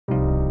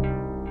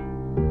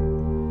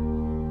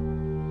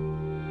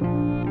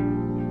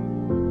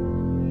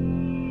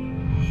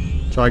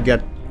So I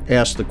get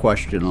asked the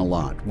question a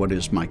lot, what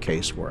is my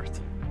case worth?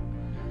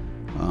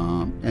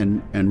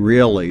 And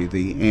really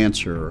the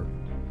answer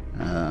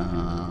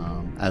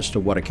as to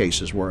what a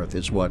case is worth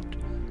is what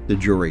the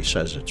jury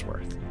says it's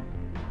worth.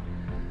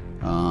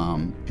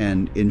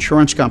 And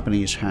insurance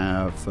companies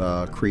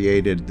have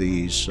created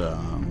these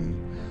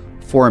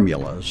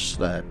formulas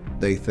that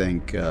they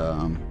think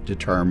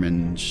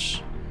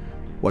determines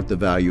what the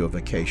value of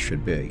a case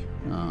should be.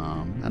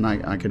 And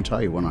I can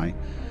tell you, when I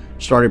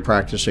started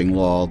practicing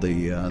law,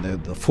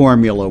 the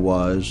formula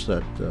was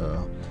that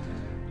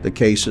the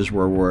cases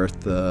were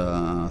worth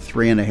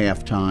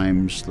 3.5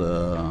 times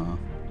the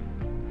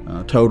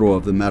total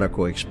of the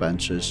medical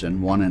expenses and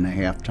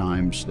 1.5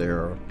 times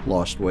their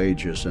lost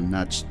wages, and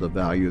that's the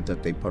value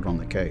that they put on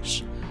the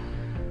case.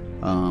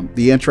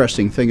 The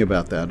interesting thing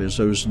about that is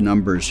those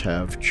numbers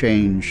have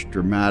changed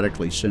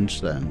dramatically since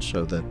then,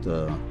 so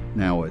that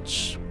now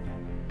it's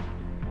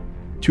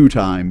 2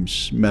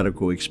 times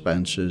medical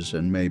expenses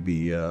and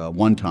maybe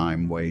 1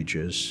 time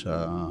wages.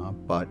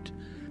 But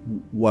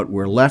what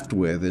we're left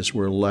with is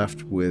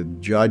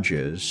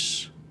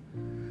judges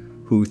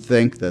who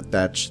think that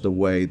that's the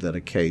way that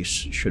a case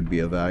should be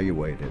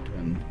evaluated.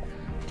 And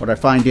what I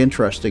find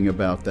interesting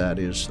about that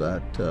is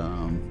that,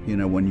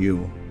 when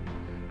you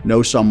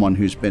know someone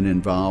who's been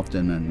involved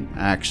in an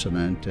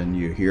accident and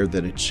you hear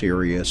that it's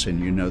serious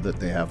and you know that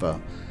they have a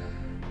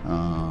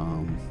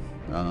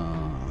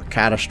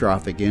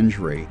catastrophic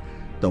injury,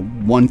 the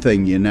one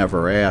thing you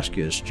never ask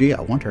is, gee,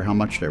 I wonder how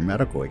much their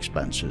medical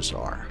expenses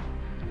are.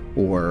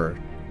 Or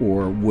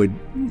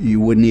you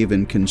wouldn't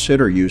even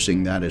consider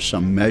using that as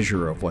some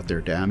measure of what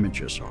their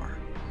damages are.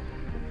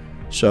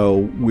 So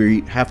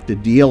we have to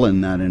deal in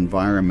that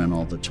environment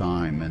all the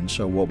time. And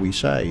so what we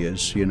say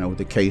is,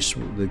 the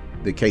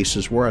case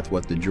is worth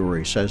what the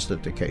jury says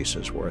that the case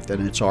is worth.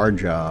 And it's our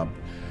job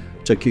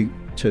to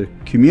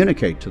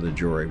communicate to the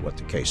jury what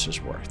the case is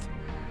worth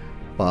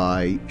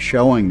by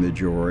showing the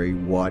jury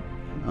what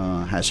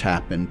has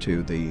happened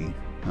to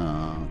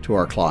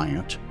our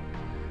client,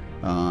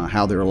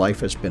 how their life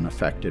has been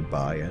affected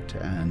by it,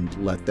 and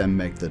let them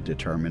make the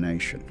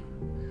determination.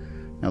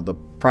 Now, the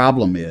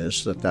problem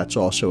is that that's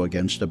also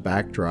against a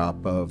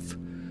backdrop of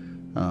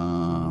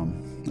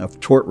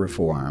tort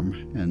reform.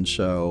 And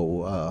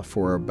so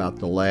for about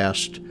the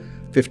last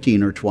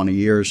 15 or 20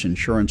 years,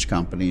 insurance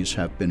companies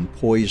have been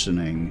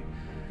poisoning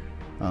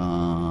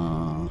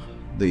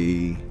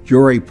the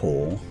jury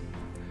pool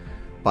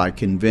by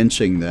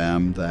convincing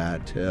them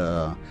that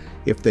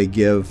if they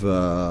give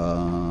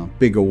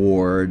big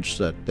awards,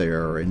 that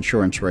their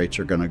insurance rates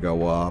are going to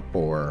go up,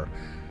 or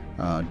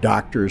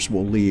doctors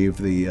will leave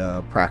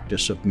the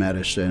practice of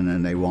medicine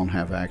and they won't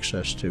have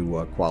access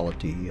to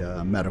quality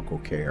medical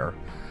care,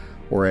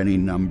 or any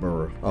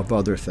number of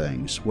other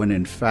things. When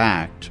in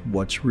fact,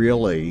 what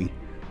really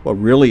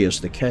is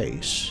the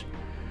case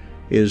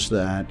is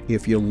that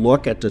if you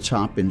look at the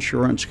top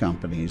insurance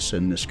companies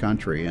in this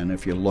country, and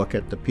if you look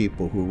at the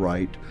people who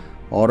write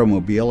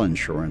automobile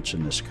insurance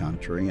in this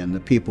country, and the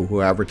people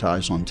who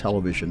advertise on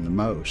television the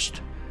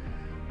most,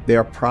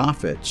 their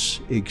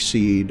profits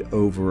exceed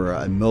over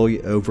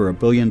 $1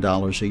 billion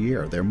a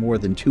year. They're more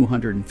than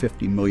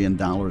 $250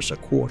 million a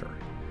quarter.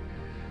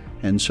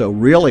 And so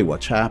really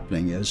what's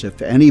happening is,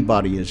 if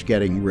anybody is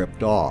getting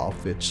ripped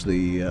off, it's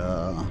the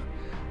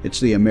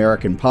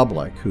American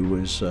public who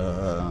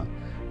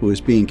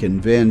is being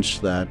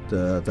convinced that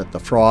the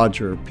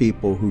frauds are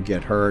people who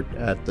get hurt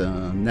at the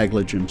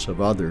negligence of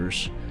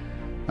others,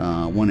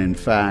 when in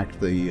fact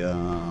the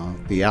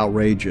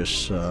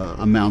outrageous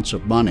amounts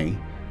of money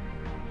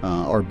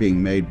are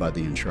being made by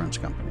the insurance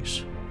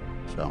companies.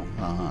 So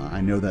I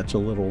know that's a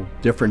little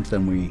different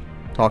than we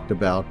talked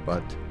about,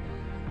 but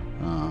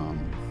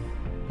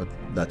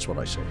that's what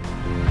I say.